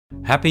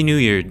Happy New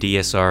Year,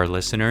 DSR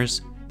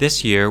listeners.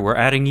 This year, we're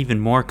adding even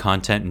more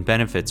content and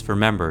benefits for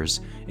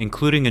members,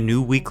 including a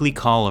new weekly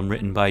column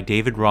written by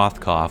David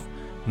Rothkopf,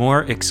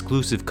 more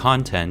exclusive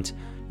content,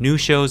 new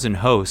shows and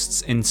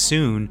hosts, and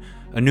soon,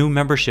 a new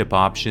membership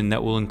option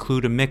that will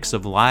include a mix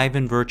of live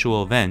and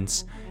virtual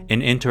events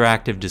and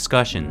interactive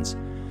discussions.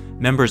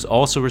 Members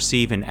also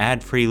receive an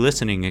ad-free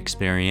listening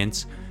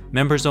experience,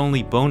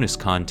 members-only bonus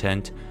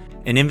content,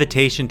 an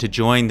invitation to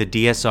join the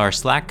DSR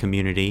Slack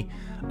community,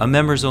 a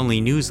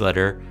members-only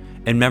newsletter,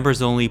 and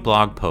members-only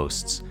blog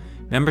posts.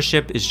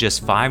 Membership is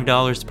just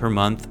 $5 per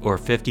month or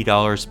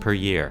 $50 per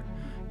year.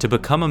 To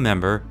become a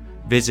member,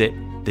 visit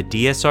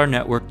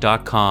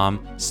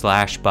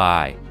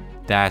thedsrnetwork.com/buy.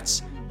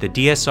 That's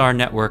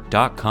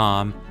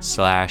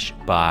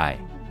thedsrnetwork.com/buy.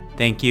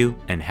 Thank you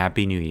and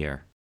Happy New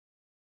Year.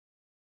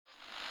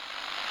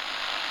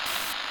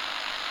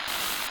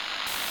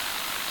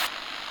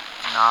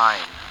 Nine,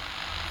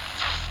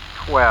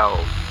 12,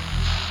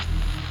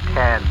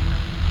 10,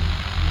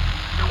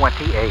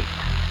 28,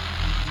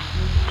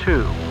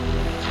 2,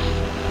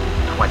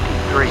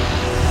 23.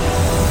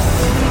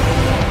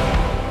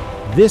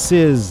 This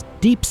is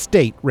Deep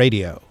State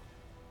Radio,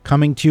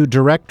 coming to you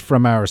direct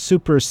from our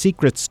super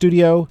secret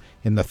studio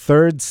in the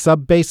third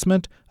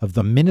sub-basement of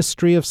the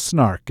Ministry of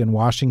Snark in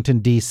Washington,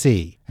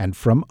 D.C., and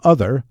from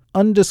other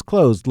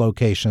undisclosed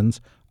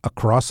locations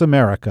across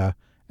America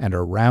and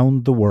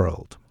around the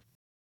world.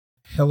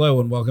 Hello,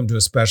 and welcome to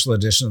a special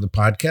edition of the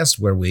podcast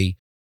where we,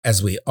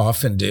 as we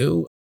often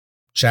do,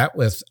 chat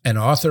with an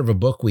author of a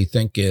book we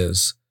think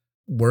is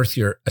worth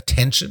your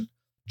attention.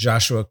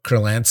 Joshua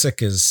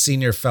Kurlantzick is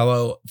Senior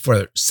Fellow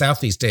for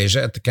Southeast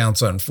Asia at the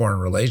Council on Foreign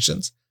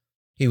Relations.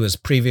 He was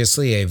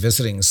previously a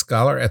visiting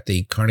scholar at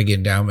the Carnegie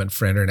Endowment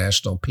for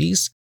International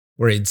Peace,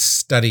 where he'd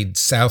studied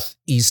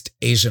Southeast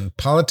Asian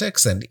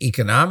politics and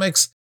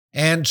economics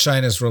and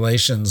China's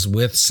relations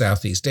with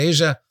Southeast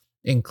Asia,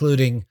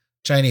 including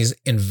Chinese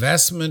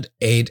investment,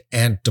 aid,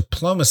 and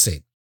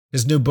diplomacy.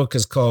 His new book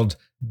is called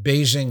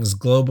Beijing's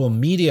Global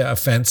Media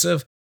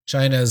Offensive,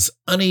 China's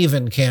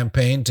Uneven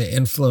Campaign to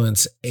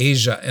Influence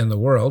Asia and the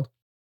World.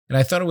 And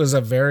I thought it was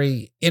a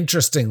very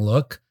interesting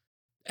look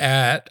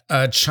at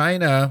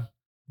China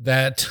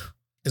that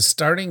is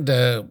starting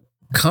to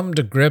come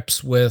to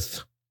grips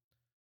with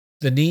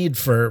the need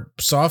for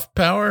soft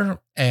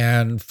power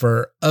and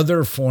for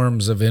other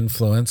forms of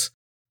influence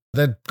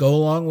that go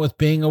along with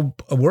being a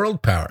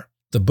world power.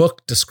 The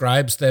book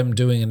describes them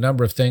doing a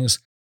number of things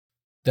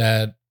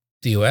that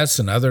the U.S.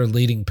 and other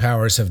leading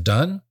powers have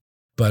done,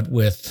 but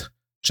with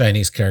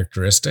Chinese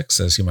characteristics,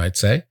 as you might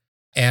say.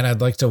 And I'd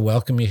like to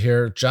welcome you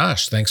here,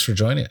 Josh. Thanks for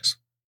joining us.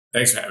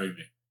 Thanks for having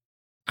me.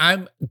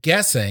 I'm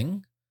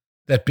guessing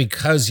that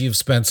because you've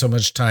spent so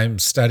much time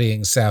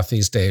studying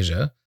Southeast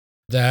Asia,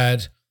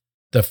 that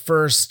the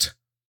first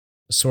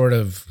sort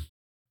of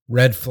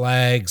red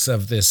flags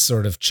of this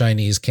sort of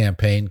Chinese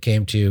campaign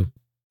came to you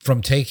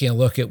from taking a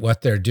look at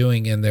what they're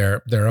doing in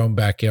their own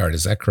backyard.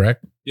 Is that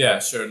correct? Yeah,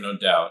 sure, no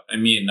doubt. I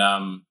mean,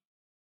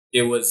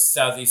 it was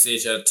Southeast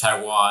Asia,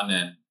 Taiwan,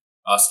 and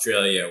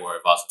Australia where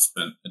I've also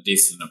spent a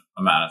decent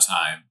amount of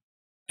time.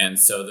 And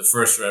so the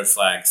first red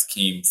flags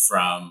came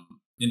from,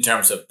 in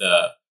terms of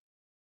the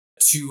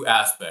two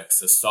aspects,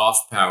 the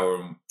soft power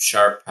and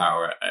sharp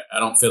power. I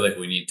don't feel like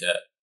we need to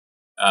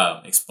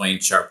explain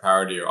sharp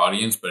power to your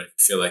audience, but if you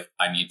feel like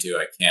I need to,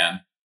 I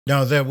can.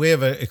 No, we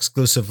have an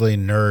exclusively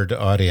nerd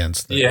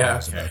audience that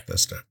knows about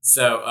this stuff.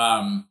 So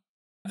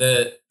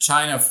the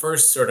China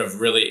first sort of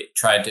really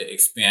tried to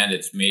expand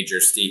its major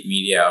state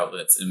media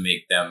outlets and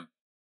make them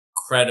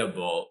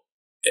credible,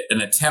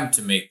 an attempt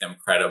to make them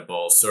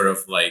credible, sort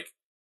of like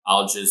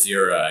Al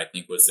Jazeera, I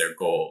think was their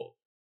goal.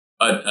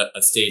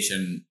 A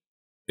station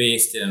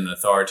based in an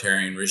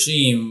authoritarian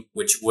regime,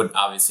 which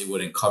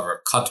wouldn't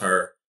cover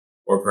Qatar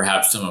or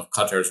perhaps some of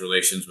Qatar's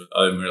relations with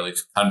other Middle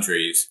East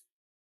countries,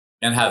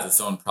 and has its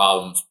own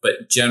problems,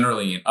 but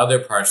generally in other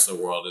parts of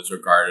the world is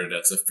regarded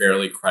as a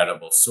fairly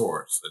credible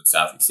source in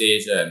Southeast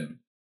Asia and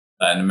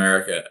Latin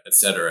America,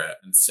 etc.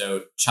 And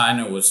so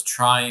China was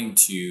trying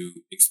to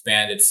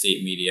expand its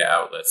state media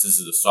outlets, this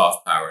is the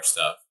soft power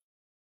stuff,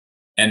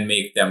 and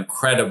make them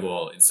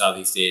credible in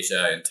Southeast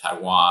Asia, in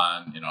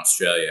Taiwan, in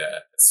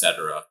Australia,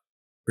 etc.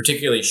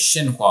 Particularly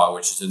Xinhua,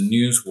 which is a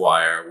news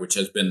wire, which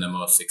has been the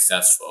most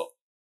successful.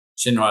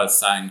 Xinhua has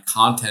signed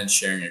content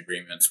sharing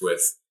agreements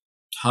with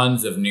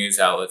tons of news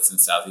outlets in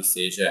Southeast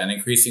Asia and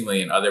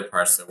increasingly in other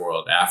parts of the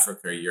world,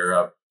 Africa,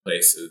 Europe,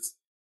 places.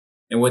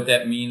 And what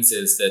that means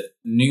is that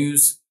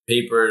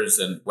newspapers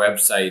and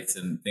websites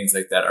and things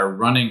like that are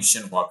running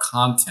Xinhua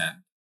content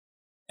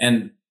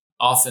and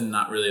often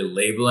not really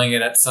labeling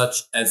it as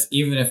such, as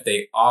even if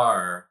they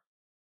are,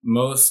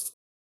 most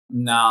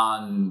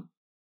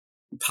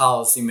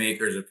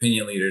non-policymakers,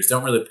 opinion leaders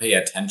don't really pay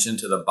attention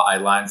to the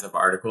bylines of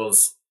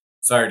articles.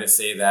 Sorry to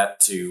say that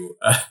to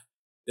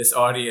this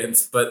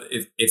audience, but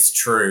it's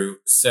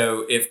true.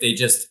 So if they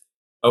just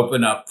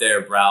open up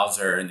their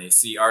browser and they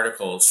see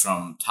articles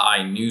from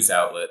Thai news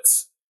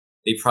outlets,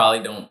 they probably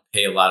don't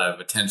pay a lot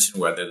of attention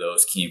whether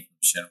those came from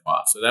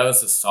Xinhua. So that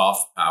was the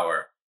soft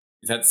power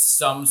We've had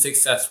some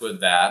success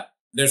with that.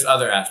 There's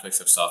other aspects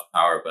of soft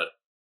power, but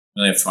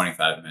we only have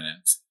 25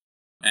 minutes.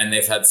 And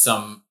they've had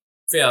some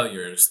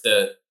failures.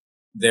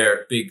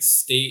 Their big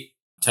state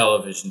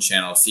television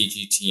channel,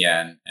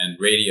 CGTN, and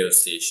radio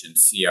station,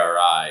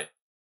 CRI,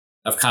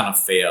 have kind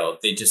of failed.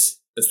 They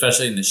just,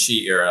 especially in the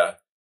Xi era,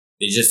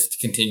 they just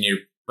continue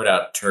to put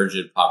out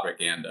turgid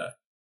propaganda.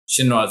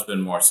 Xinhua has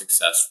been more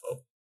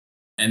successful.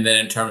 And then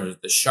in terms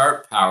of the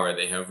sharp power,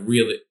 they have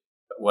really,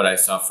 what I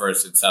saw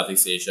first in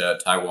Southeast Asia,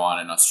 Taiwan,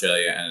 and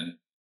Australia,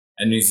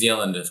 and New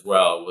Zealand as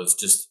well, was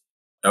just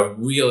a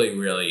really,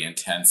 really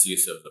intense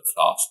use of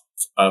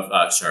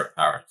sharp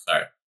power.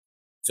 Sorry.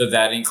 So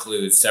that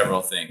includes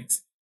several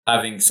things.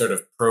 Having sort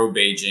of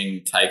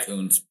pro-Beijing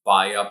tycoons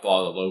buy up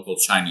all the local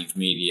Chinese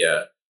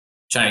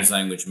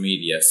language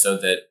media, so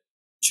that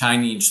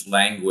Chinese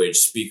language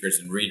speakers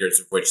and readers,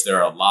 of which there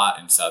are a lot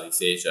in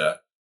Southeast Asia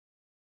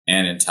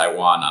and in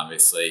Taiwan,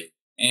 obviously,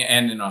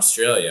 and in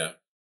Australia,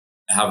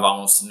 have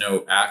almost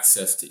no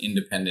access to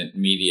independent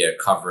media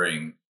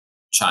covering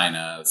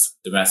China's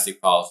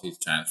domestic policies,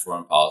 China's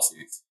foreign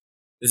policies.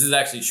 This is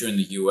actually true in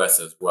the U.S.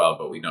 as well,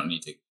 but we don't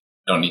need to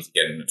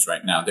get into this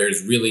right now.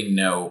 There's really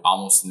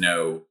almost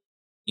no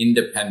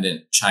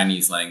independent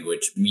Chinese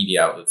language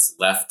media outlets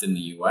left in the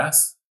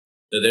U.S.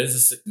 So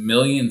there's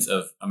millions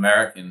of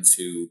Americans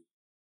whose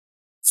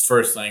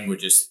first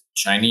language is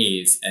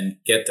Chinese and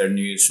get their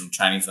news from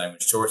Chinese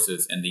language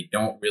sources, and they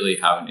don't really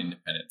have an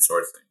independent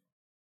source.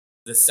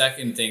 The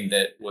second thing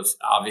that was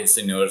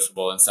obviously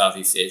noticeable in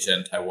Southeast Asia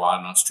and Taiwan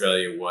and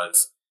Australia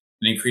was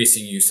an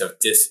increasing use of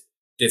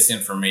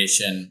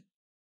disinformation,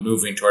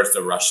 moving towards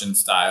the Russian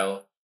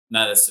style.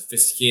 Not as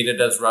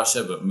sophisticated as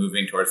Russia, but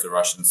moving towards the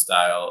Russian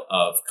style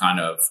of kind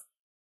of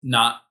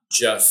not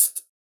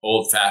just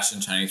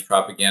old-fashioned Chinese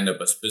propaganda,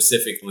 but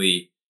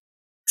specifically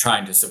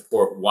trying to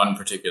support one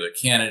particular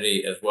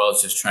candidate, as well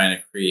as just trying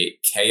to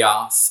create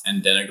chaos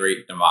and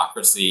denigrate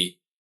democracy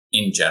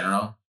in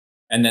general.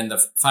 And then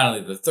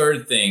finally, the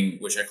third thing,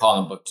 which I call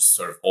in the book just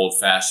sort of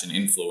old-fashioned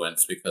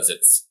influence, because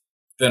it's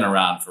been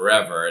around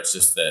forever. It's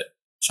just that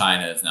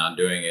China is now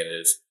doing it,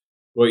 is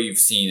what you've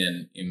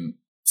seen in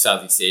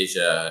Southeast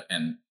Asia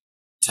and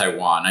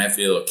Taiwan. I have to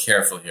be a little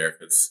careful here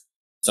because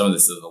some of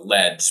this is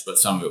alleged, but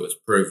some of it was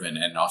proven.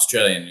 And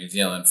Australia and New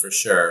Zealand, for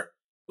sure,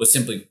 was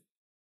simply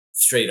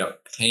straight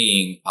up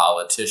paying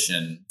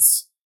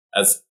politicians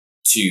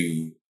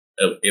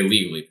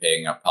illegally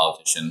paying up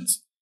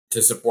politicians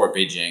to support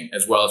Beijing,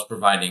 as well as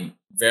providing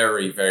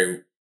very,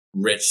 very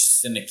rich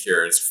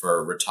sinecures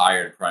for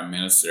retired prime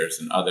ministers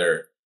and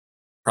other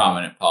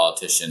prominent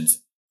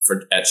politicians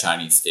at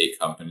Chinese state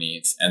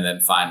companies. And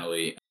then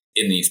finally,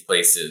 in these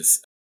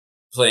places,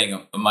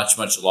 playing a much,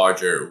 much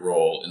larger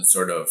role in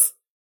sort of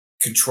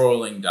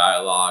controlling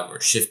dialogue or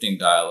shifting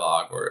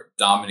dialogue or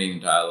dominating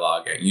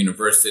dialogue at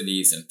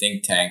universities and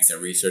think tanks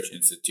and research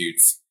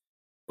institutes,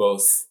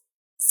 both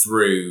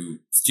through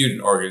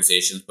student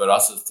organizations, but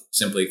also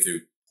simply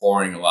through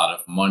pouring a lot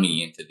of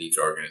money into these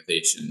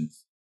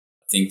organizations,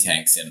 think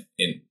tanks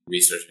in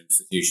research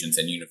institutions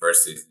and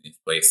universities in these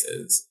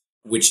places,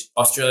 which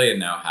Australia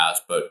now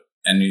has,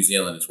 and New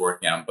Zealand is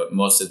working on, but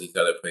most of these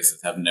other places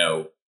have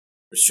no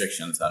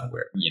restrictions on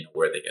where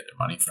they get their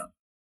money from.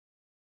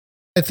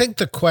 I think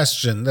the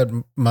question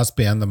that must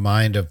be on the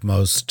mind of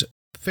most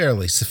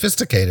fairly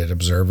sophisticated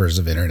observers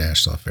of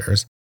international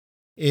affairs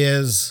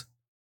is,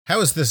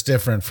 how is this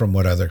different from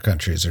what other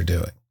countries are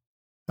doing?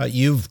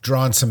 You've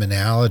drawn some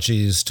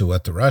analogies to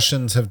what the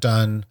Russians have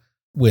done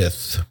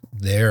with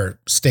their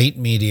state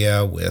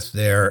media, with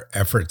their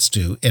efforts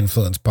to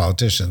influence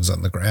politicians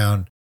on the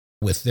ground,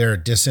 with their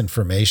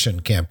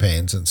disinformation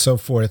campaigns and so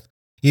forth.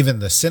 Even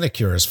the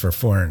sinecures for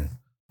foreign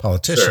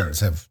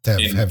politicians have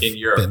in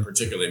Europe,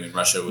 particularly. I mean,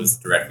 Russia was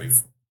directly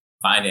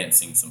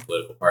financing some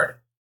political party.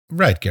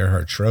 Right.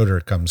 Gerhard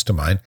Schroeder comes to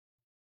mind.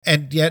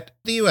 And yet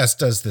the U.S.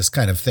 does this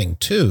kind of thing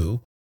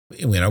too.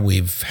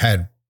 We've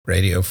had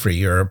Radio Free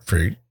Europe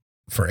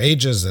for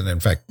ages. And in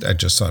fact, I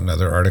just saw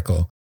another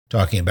article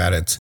talking about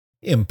its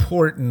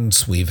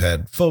importance. We've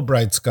had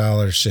Fulbright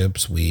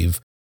scholarships. We've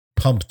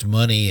pumped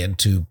money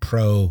into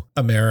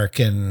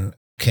pro-American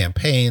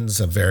campaigns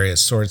of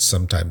various sorts,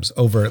 sometimes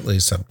overtly,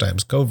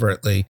 sometimes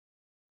covertly.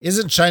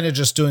 Isn't China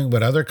just doing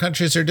what other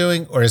countries are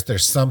doing, or is there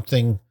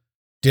something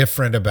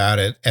different about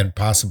it and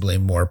possibly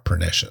more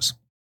pernicious?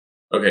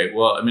 Okay,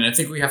 well, I mean, I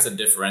think we have to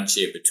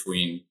differentiate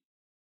between,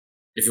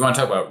 if you want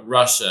to talk about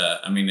Russia,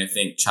 I mean, I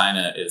think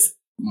China is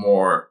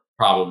more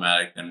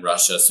problematic than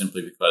Russia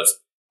simply because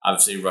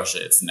obviously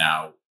Russia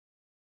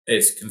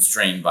is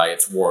constrained by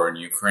its war in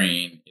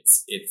Ukraine,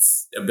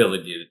 its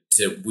ability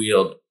to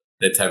wield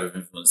the type of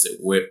influence it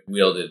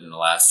wielded in the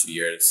last 2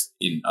 years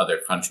in other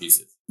countries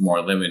is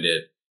more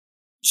limited.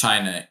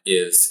 China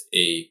is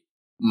a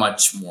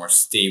much more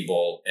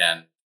stable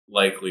and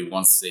likely,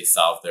 once they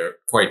solve their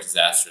quite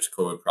disastrous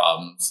COVID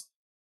problems,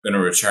 going to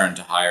return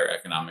to higher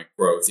economic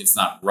growth. It's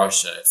not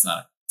Russia. It's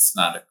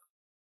not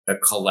a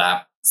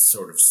collapse,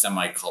 sort of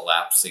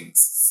semi-collapsing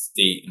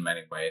state in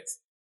many ways.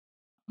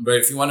 But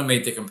if you want to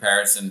make the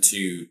comparison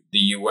to the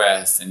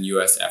U.S. and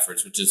U.S.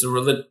 efforts, which is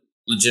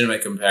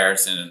legitimate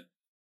comparison, and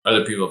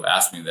other people have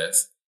asked me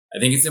this. I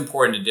think it's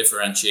important to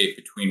differentiate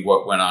between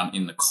what went on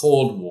in the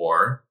Cold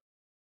War,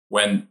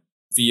 when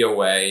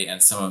VOA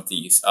and some of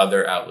these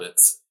other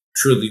outlets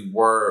truly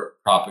were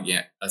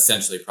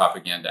essentially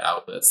propaganda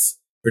outlets,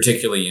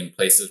 particularly in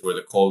places where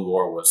the Cold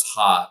War was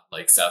hot,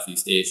 like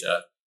Southeast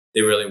Asia.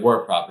 They really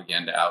were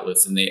propaganda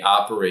outlets, and they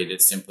operated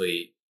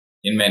simply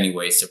in many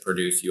ways to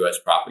produce U.S.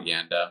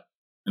 propaganda.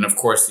 And of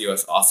course, the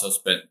U.S. also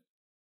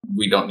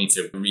we don't need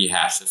to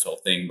rehash this whole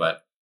thing,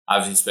 but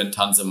obviously spent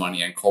tons of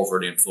money on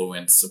covert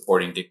influence,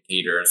 supporting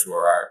dictators who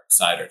are our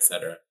side, et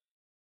cetera.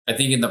 I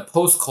think in the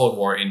post-Cold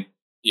War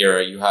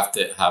era, you have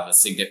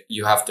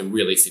to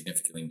really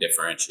significantly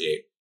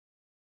differentiate.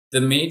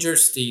 The major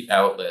state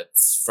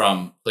outlets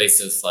from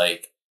places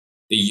like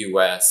the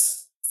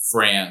U.S.,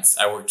 France,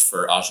 I worked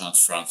for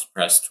Agence France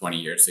Presse 20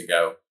 years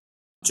ago,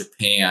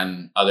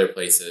 Japan, other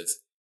places,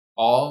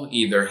 all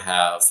either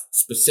have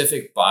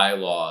specific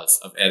bylaws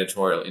of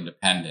editorial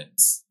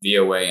independence.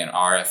 VOA and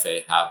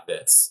RFA have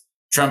this.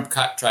 Trump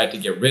tried to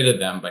get rid of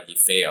them, but he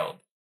failed.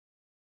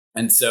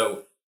 And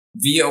so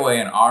VOA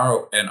and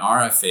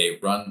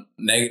RFA run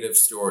negative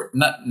stories,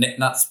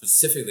 not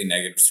specifically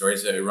negative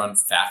stories, they run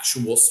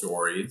factual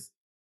stories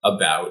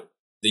about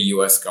the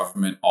U.S.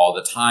 government all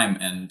the time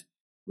and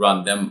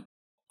run them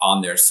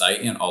on their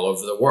site and all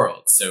over the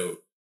world. So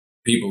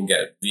people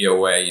get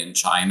VOA in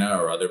China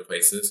or other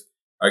places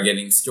are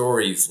getting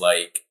stories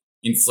like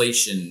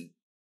inflation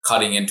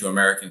cutting into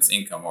Americans'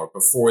 income, or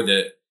before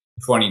the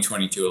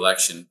 2022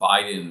 election,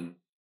 Biden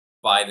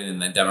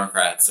and the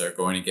Democrats are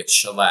going to get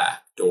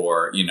shellacked,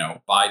 or,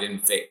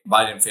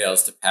 Biden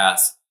fails to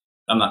pass.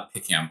 I'm not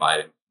picking on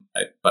Biden,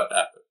 but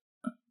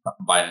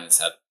Biden has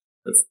had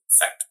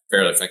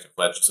fairly effective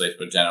legislation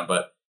in general,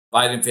 but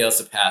Biden fails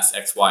to pass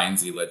X, Y, and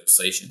Z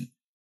legislation.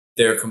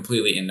 They're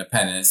completely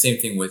independent. And same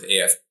thing with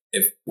AFP,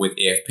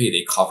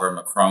 they cover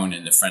Macron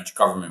and the French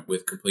government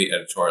with complete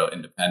editorial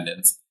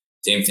independence.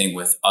 Same thing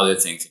with other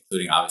things,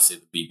 including obviously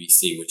the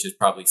BBC, which is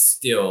probably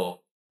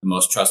still the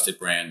most trusted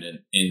brand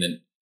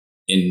in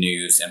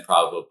news, and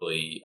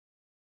probably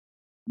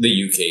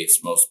the UK's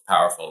most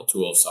powerful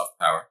tool of soft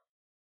power.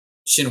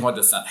 Xinhua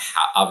does not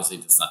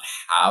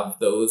have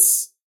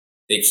those.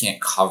 They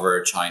can't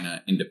cover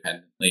China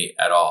independently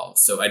at all.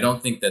 So I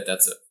don't think that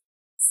that's a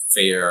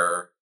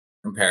fair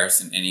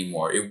comparison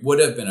anymore. It would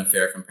have been a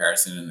fair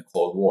comparison in the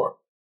Cold War.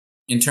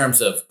 In terms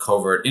of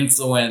covert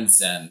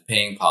influence and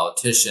paying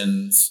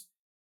politicians,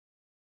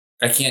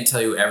 I can't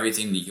tell you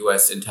everything the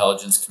U.S.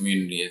 intelligence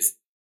community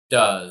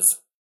does,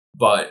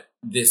 but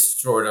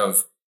this sort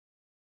of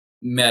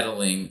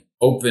meddling,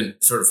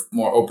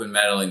 more open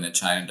meddling that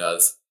China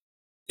does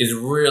is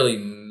really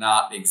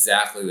not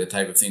exactly the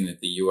type of thing that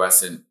the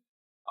U.S. and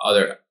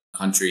other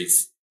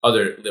countries,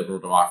 other liberal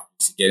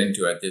democracies get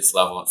into at this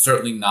level, and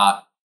certainly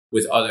not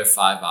with other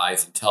Five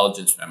Eyes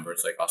intelligence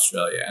members like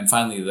Australia. And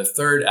finally, the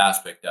third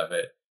aspect of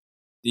it,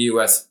 the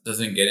U.S.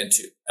 doesn't get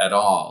into at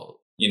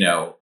all,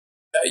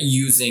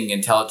 using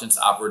intelligence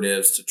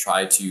operatives to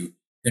try to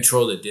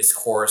control the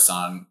discourse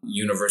on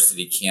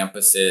university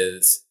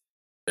campuses,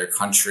 their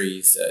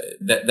countries.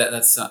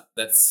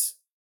 That's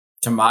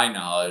to my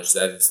knowledge,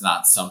 that is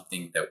not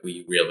something that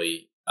we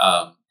really,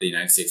 the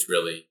United States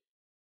really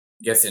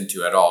gets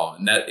into at all.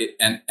 And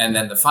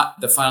then the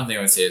final thing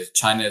I would say is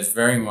China is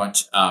very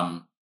much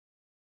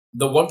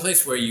the one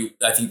place where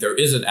I think there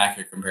is an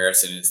accurate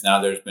comparison is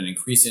now there's been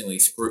increasingly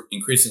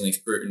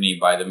scrutiny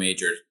by the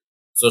major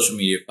social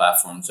media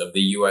platforms of the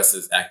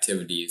U.S.'s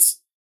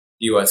activities,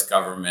 the U.S.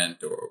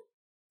 government or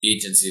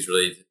agencies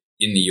related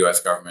in the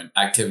U.S. government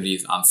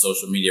activities on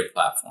social media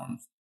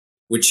platforms,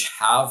 which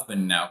have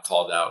been now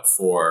called out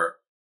for,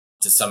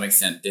 to some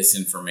extent,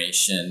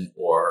 disinformation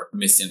or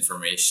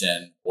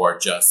misinformation or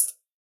just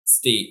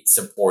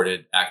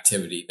state-supported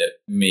activity that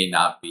may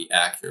not be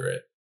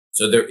accurate.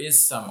 So there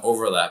is some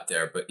overlap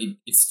there, but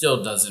it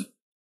still doesn't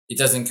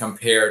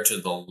compare to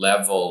the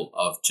level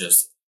of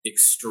just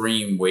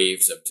extreme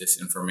waves of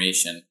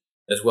disinformation,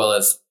 as well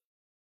as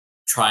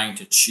trying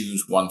to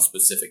choose one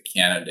specific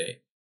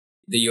candidate.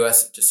 The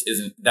U.S. just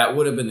isn't. That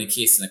would have been the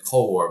case in the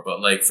Cold War, but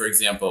like, for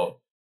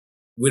example,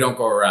 we don't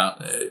go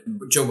around.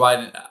 Joe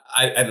Biden,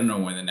 I don't know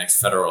when the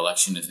next federal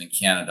election is in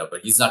Canada,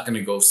 but he's not going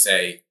to go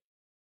say,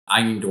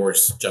 I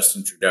endorse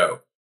Justin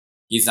Trudeau.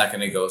 He's not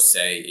going to go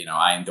say,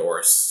 I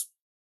endorse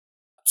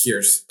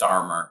Keir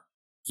Starmer.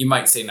 He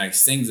might say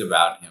nice things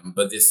about him,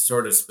 but this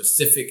sort of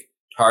specific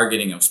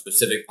targeting of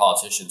specific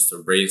politicians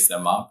to raise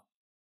them up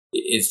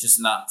is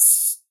just not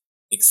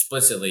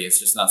explicitly, it's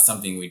just not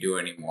something we do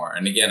anymore.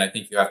 And again, I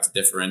think you have to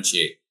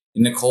differentiate.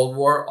 In the Cold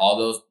War,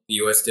 the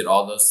U.S. did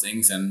all those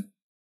things, and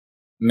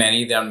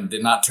many of them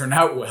did not turn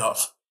out well.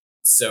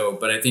 So,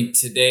 but I think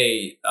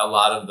today, a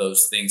lot of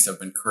those things have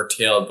been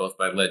curtailed both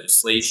by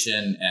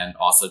legislation and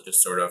also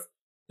just sort of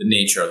the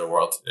nature of the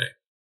world today.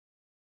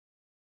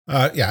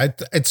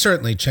 It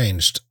certainly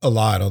changed a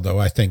lot, although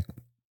I think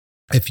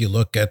if you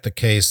look at the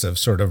case of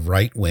sort of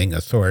right-wing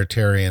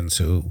authoritarians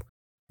who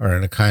are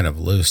in a kind of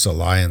loose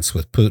alliance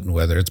with Putin,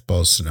 whether it's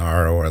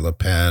Bolsonaro or Le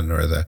Pen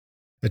or the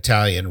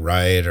Italian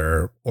right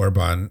or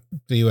Orban,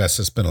 the U.S.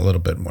 has been a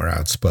little bit more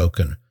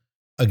outspoken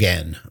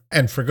again,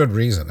 and for good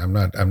reason. I'm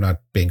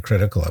not being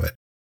critical of it.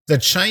 The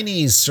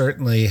Chinese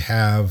certainly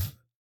have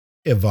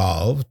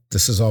evolved.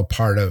 This is all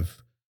part of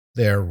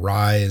their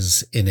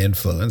rise in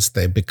influence.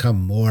 They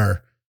become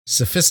more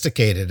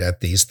sophisticated at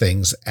these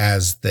things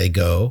as they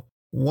go.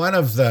 One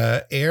of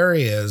the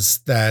areas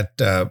that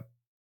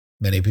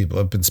many people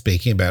have been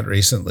speaking about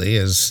recently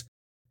is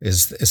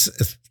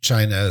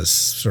China's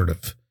sort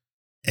of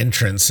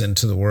entrance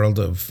into the world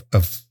of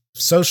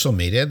social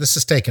media. This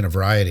has taken a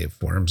variety of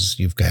forms.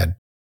 You've got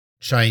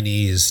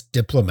Chinese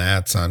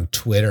diplomats on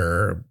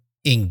Twitter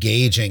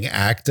engaging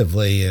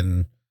actively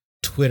in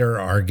Twitter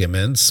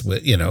arguments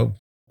with,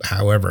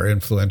 however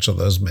influential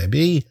those may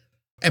be.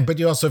 But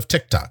you also have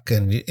TikTok,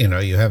 and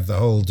you have the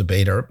whole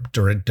debate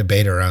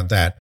around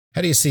that.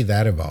 How do you see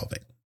that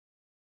evolving?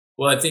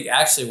 Well, I think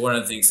actually one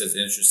of the things that's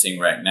interesting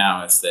right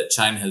now is that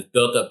China has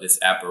built up this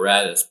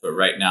apparatus, but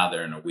right now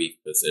they're in a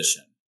weak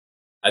position.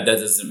 That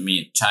doesn't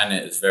mean China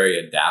is very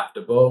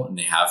adaptable, and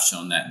they have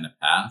shown that in the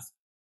past.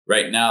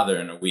 Right now they're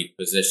in a weak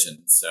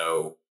position,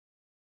 so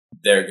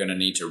they're going to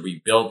need to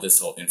rebuild this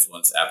whole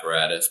influence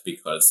apparatus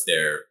because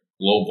their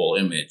global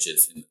image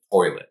is in the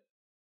toilet.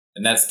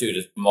 And that's due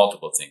to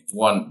multiple things.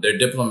 One, their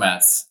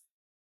diplomats,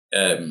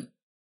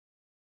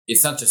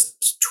 it's not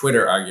just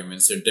Twitter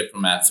arguments. Their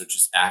diplomats are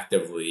just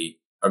actively,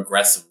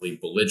 aggressively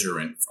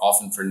belligerent,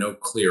 often for no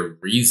clear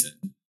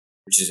reason,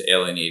 which is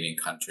alienating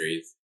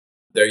countries.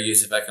 Their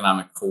use of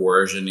economic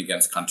coercion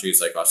against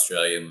countries like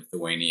Australia and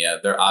Lithuania,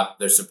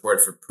 their support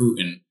for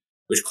Putin,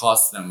 which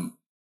cost them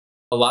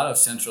a lot of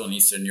Central and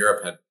Eastern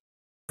Europe had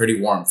pretty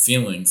warm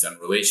feelings and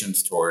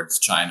relations towards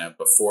China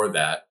before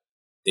that.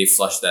 They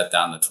flushed that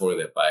down the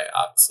toilet by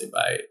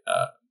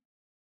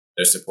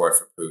their support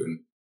for Putin.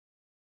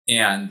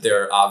 And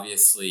they're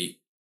obviously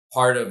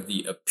part of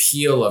the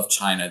appeal of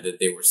China that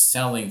they were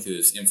selling through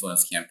this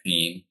influence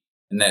campaign,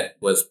 and that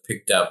was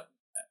picked up,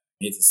 I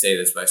hate to say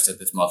this, but I've said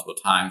this multiple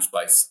times,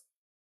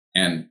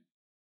 and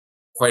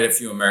quite a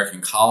few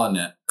American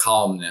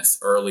columnists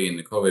early in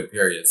the COVID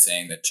period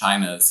saying that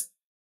China's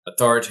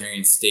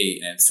authoritarian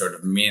state and sort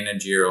of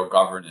managerial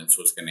governance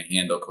was going to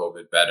handle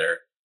COVID better.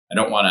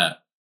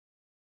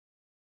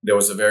 There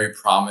was a very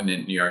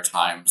prominent New York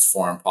Times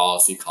foreign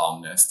policy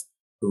columnist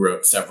who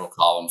wrote several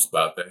columns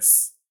about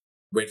this,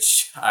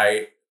 which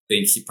I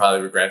think he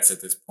probably regrets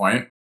at this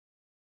point.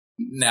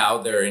 Now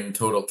they're in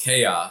total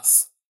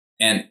chaos,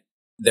 and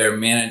their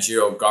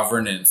managerial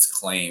governance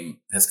claim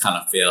has kind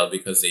of failed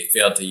because they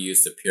failed to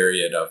use the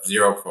period of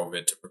zero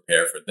COVID to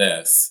prepare for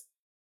this.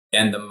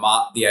 And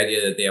the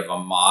idea that they have a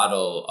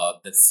model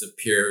of the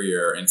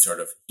superior in sort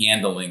of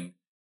handling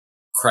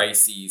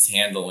crises,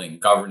 handling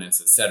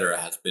governance, etc.,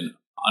 has been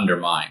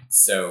undermined.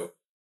 So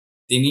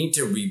they need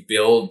to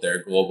rebuild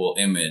their global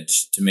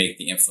image to make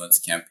the influence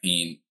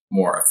campaign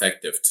more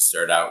effective to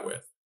start out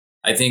with.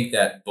 I think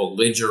that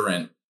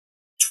belligerent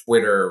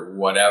Twitter,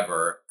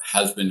 whatever,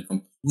 has been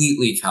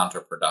completely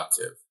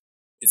counterproductive.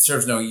 It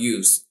serves no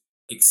use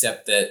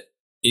except that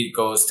it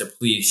goes to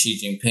please Xi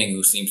Jinping,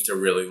 who seems to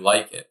really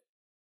like it.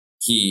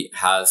 He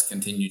has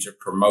continued to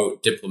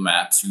promote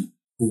diplomats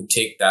who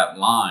take that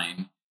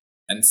line.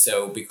 And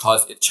so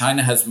because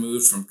China has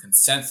moved from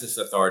consensus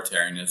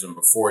authoritarianism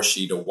before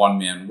Xi to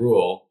one-man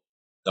rule,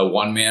 the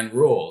one-man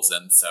rules.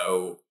 And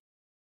so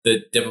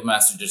the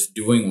diplomats are just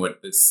doing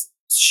what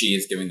Xi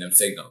is giving them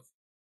signals.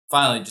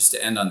 Finally, just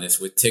to end on this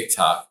with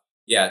TikTok.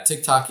 Yeah,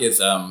 TikTok is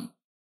now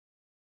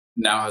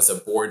has a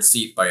board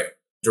seat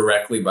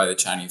directly by the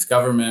Chinese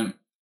government.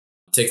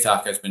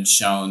 TikTok has been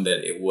shown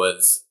that it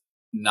was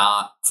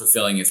not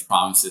fulfilling its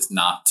promises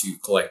not to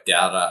collect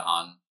data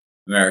on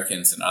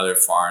Americans and other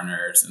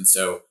foreigners. And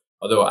so,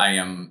 although I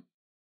am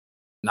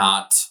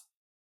not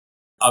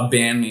a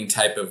banning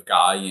type of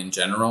guy in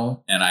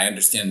general, and I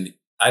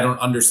don't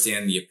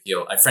understand the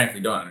appeal. I frankly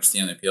don't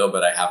understand the appeal,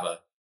 but I have a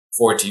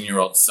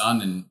 14-year-old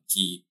son and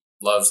he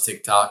loves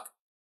TikTok.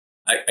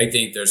 I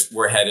think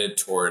we're headed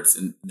towards,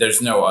 and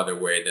there's no other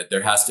way, that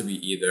there has to be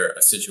either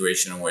a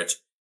situation in which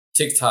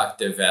TikTok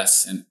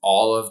divests and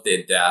all of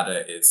the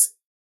data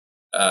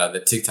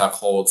that TikTok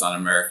holds on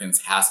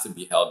Americans has to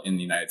be held in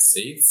the United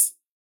States.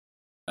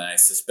 And I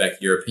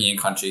suspect European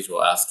countries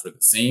will ask for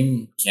the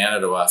same,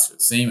 Canada will ask for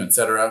the same,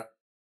 etc.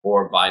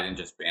 Or Biden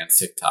just bans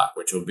TikTok,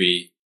 which will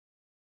be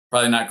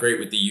probably not great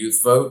with the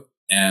youth vote,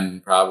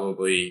 and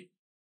probably,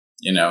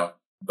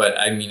 but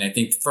I mean, I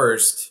think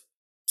first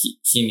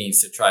he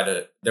needs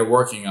to they're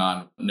working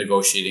on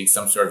negotiating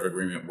some sort of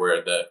agreement where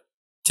the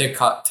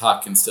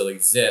TikTok can still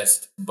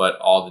exist, but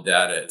all the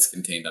data is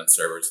contained on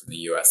servers in the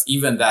US.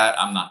 Even that,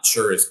 I'm not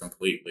sure is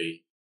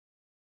completely.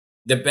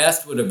 The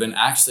best would have been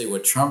actually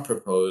what Trump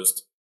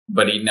proposed,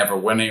 but he never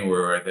went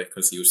anywhere with it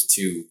because he was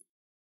too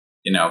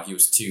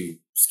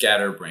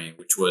scatterbrained,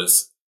 which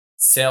was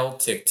sell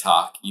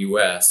TikTok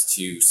US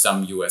to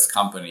some US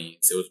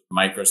companies. It was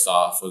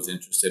Microsoft was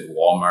interested,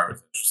 Walmart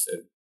was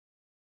interested.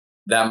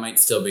 That might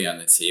still be on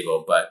the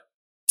table, but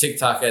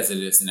TikTok as it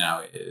is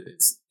now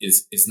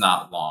is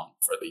not long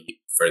for the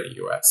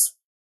US.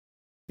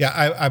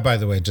 Yeah, I by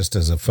the way, just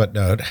as a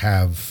footnote,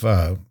 have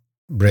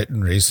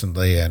written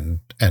recently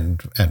and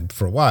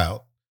for a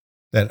while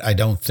that I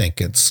don't think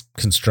it's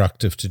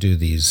constructive to do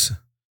these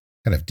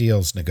kind of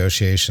deals,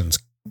 negotiations,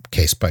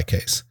 case by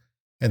case.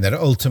 And that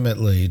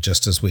ultimately,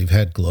 just as we've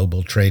had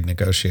global trade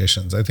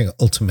negotiations, I think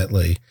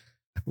ultimately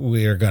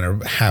we are going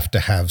to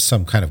have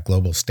some kind of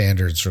global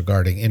standards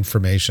regarding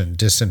information,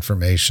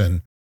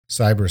 disinformation,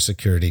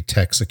 cybersecurity,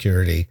 tech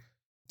security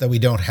that we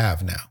don't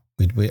have now.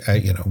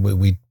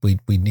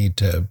 We need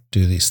to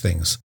do these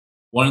things.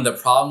 One of the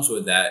problems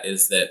with that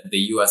is that the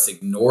U.S.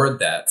 ignored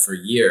that for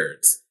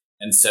years.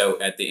 And so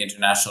at the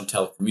International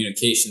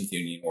Telecommunications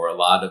Union, where a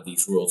lot of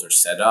these rules are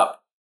set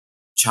up,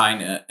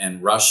 China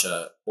and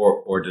Russia,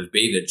 or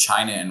debated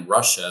China and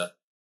Russia,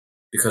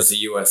 because the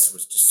U.S.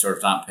 was just sort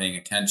of not paying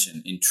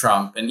attention in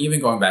Trump. And even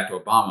going back to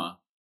Obama,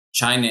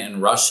 China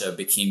and Russia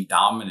became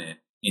dominant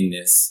in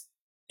this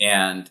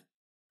and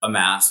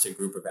amassed a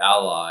group of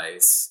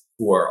allies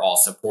who are all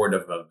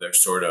supportive of their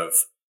sort of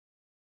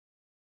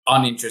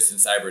uninterest in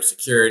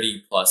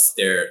cybersecurity, plus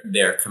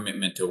their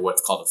commitment to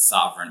what's called a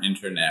sovereign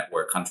internet,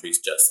 where countries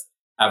just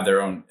have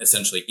their own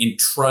essentially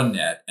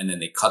intranet and then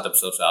they cut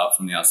themselves out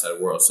from the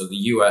outside world. So the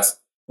U.S.,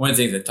 one of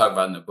the things I talk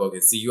about in the book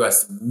is the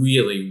U.S.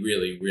 really,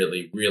 really,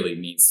 really, really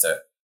needs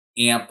to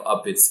amp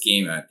up its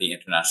game at the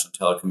international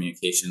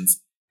telecommunications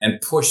and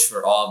push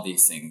for all of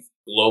these things.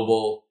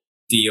 Global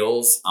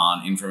deals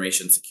on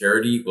information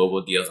security,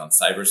 global deals on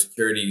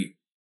cybersecurity,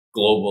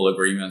 global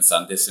agreements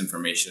on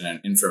disinformation and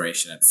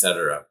information,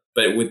 etc.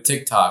 But with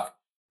TikTok,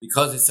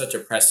 because it's such a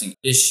pressing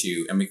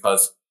issue and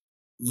because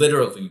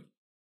literally,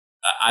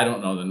 I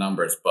don't know the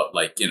numbers, but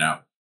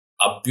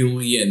a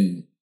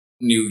billion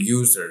new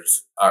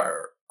users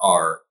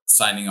are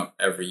signing up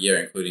every year,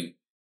 including,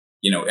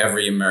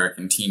 every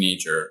American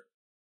teenager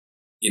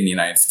in the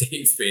United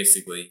States,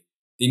 basically.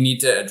 They need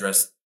to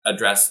address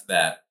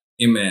that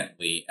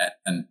imminently.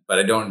 But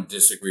I don't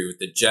disagree with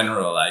the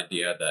general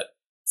idea that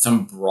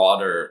some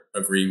broader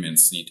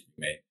agreements need to be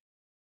made.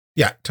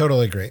 Yeah,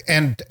 totally agree.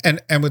 And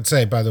would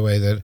say, by the way,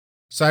 that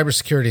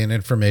cybersecurity and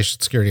information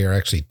security are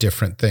actually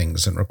different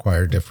things and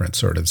require different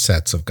sort of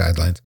sets of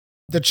guidelines.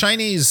 The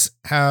Chinese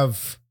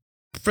have,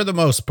 for the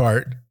most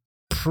part,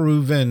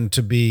 proven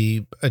to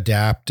be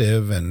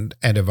adaptive and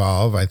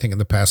evolve. I think in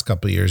the past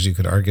couple of years, you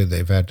could argue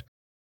they've had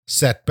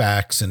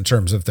setbacks in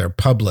terms of their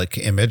public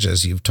image,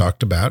 as you've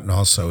talked about, and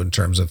also in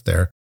terms of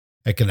their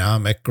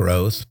economic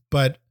growth.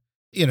 But,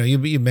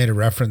 you made a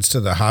reference to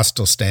the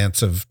hostile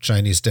stance of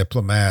Chinese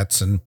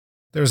diplomats, and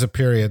there was a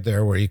period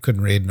there where you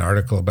couldn't read an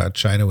article about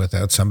China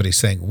without somebody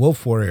saying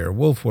wolf warrior,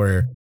 wolf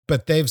warrior.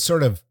 But they've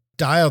sort of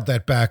dialed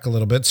that back a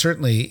little bit.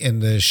 Certainly in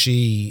the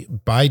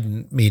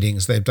Xi-Biden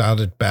meetings, they've dialed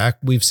it back.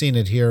 We've seen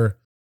it here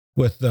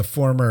with the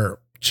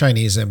former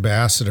Chinese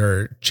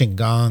ambassador, Qin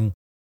Gang,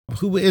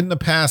 who in the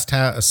past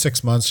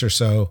 6 months or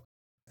so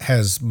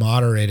has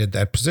moderated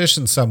that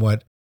position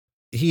somewhat.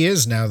 He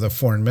is now the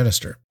foreign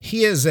minister.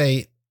 He is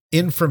a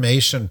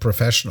information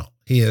professional.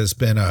 He has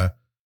been a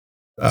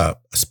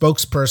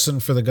spokesperson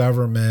for the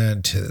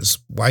government. His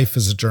wife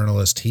is a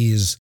journalist.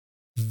 He's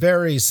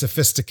very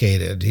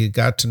sophisticated. He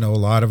got to know a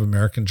lot of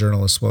American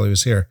journalists while he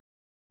was here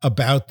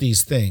about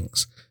these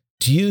things.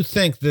 Do you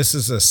think this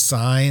is a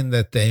sign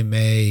that they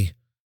may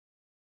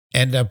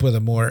end up with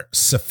a more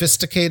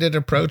sophisticated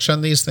approach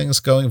on these things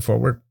going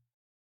forward?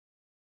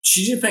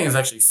 Xi Jinping has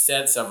actually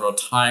said several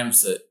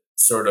times that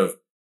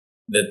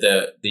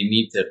they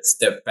need to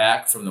step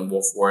back from the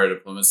wolf warrior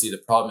diplomacy. The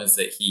problem is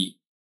that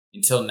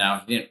until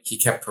now, he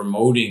kept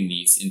promoting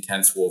these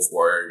intense wolf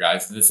warrior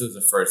guys. And this is the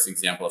first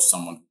example of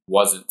someone who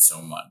wasn't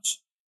so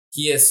much.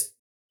 He is,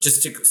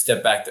 just to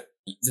step back,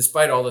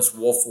 despite all this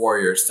wolf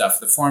warrior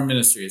stuff, the foreign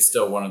ministry is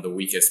still one of the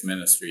weakest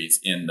ministries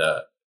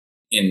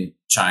in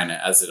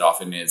China, as it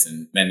often is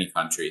in many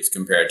countries,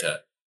 compared to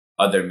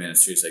other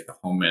ministries like the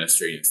Home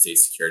Ministry and State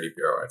Security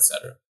Bureau,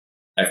 etc.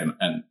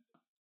 And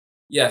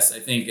yes, I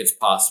think it's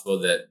possible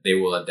that they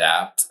will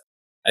adapt.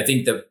 I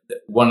think that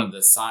one of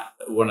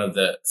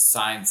the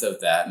signs of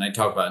that, and I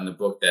talk about in the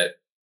book, that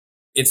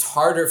it's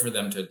harder for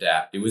them to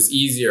adapt. It was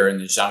easier in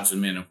the Jiang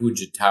Zemin and Hu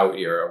Jintao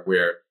era,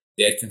 where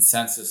they had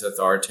consensus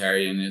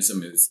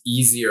authoritarianism. It was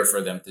easier for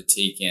them to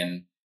take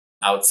in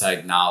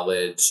outside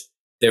knowledge.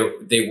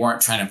 They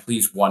weren't trying to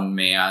please one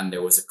man.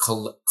 There was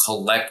a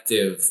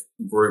collective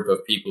group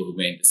of people who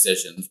made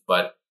decisions.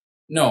 But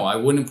no, I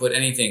wouldn't put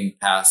anything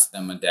past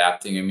them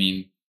adapting. I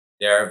mean,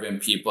 there have been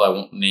people, I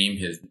won't name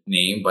his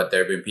name, but there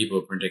have been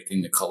people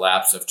predicting the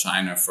collapse of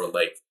China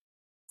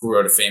who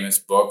wrote a famous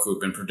book, who've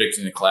been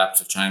predicting the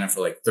collapse of China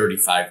for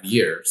 35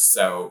 years.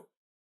 So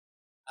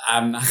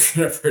I'm not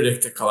going to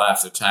predict the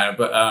collapse of China.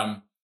 But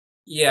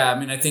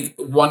I think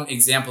one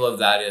example of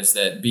that is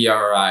that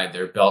BRI,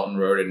 their Belt and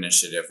Road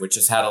Initiative, which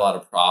has had a lot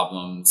of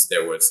problems.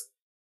 There was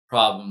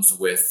problems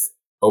with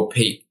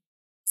opaque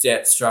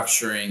debt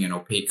structuring and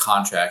opaque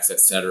contracts,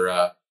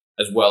 etc.,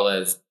 as well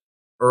as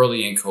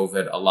early in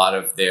COVID, a lot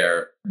of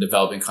their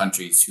developing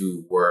countries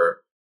who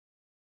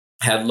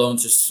had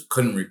loans just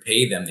couldn't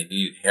repay them. They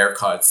needed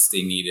haircuts,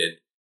 they needed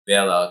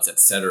bailouts,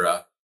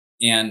 etc.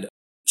 And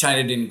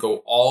China didn't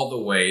go all the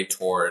way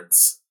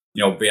towards,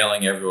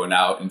 bailing everyone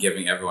out and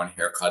giving everyone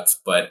haircuts,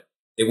 but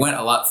they went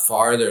a lot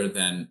farther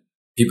than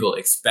people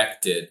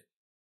expected.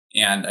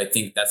 And I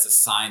think that's a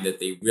sign that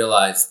they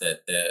realized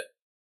that the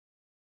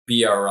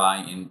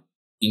BRI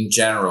in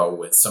general,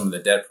 with some of the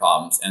debt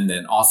problems, and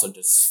then also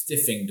just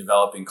stiffing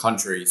developing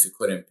countries who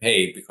couldn't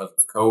pay because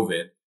of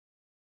COVID,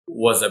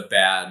 was a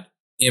bad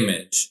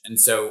image. And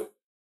so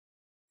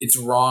it's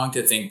wrong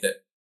to think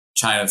that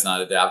China's not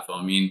adaptable.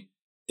 I mean,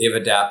 they've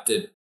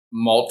adapted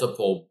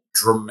multiple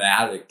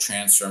dramatic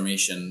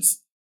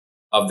transformations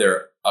of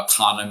their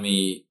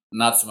economy,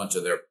 not so much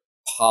of their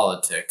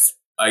politics.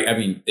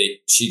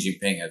 Xi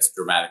Jinping has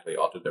dramatically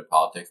altered their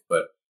politics,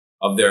 but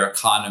of their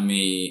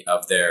economy,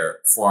 of their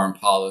foreign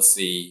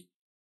policy,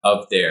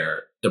 of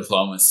their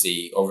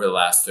diplomacy over the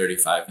last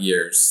 35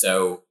 years.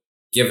 So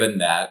given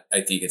that,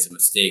 I think it's a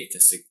mistake to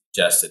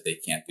suggest that they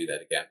can't do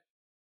that again.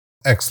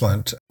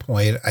 Excellent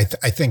point. I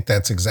think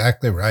that's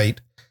exactly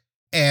right.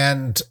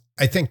 And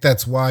I think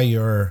that's why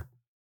your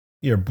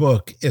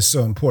book is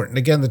so important.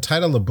 Again, the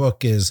title of the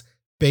book is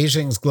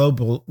Beijing's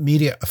Global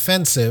Media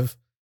Offensive,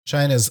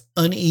 China's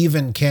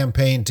Uneven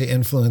Campaign to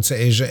Influence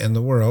Asia and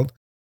the World.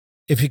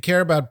 If you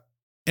care about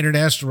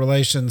international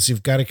relations,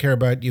 you've got to care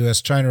about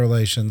U.S.-China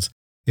relations.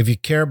 If you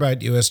care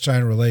about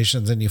U.S.-China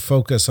relations and you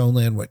focus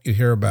only on what you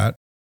hear about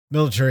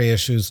military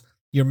issues,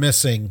 you're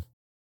missing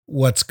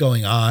what's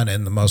going on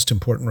in the most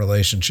important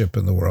relationship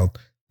in the world.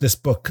 This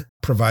book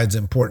provides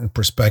important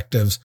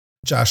perspectives.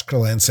 Josh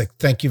Kurlantzick,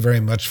 thank you very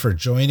much for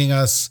joining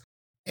us.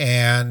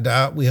 And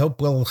we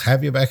hope we'll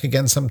have you back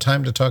again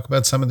sometime to talk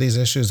about some of these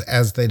issues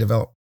as they develop.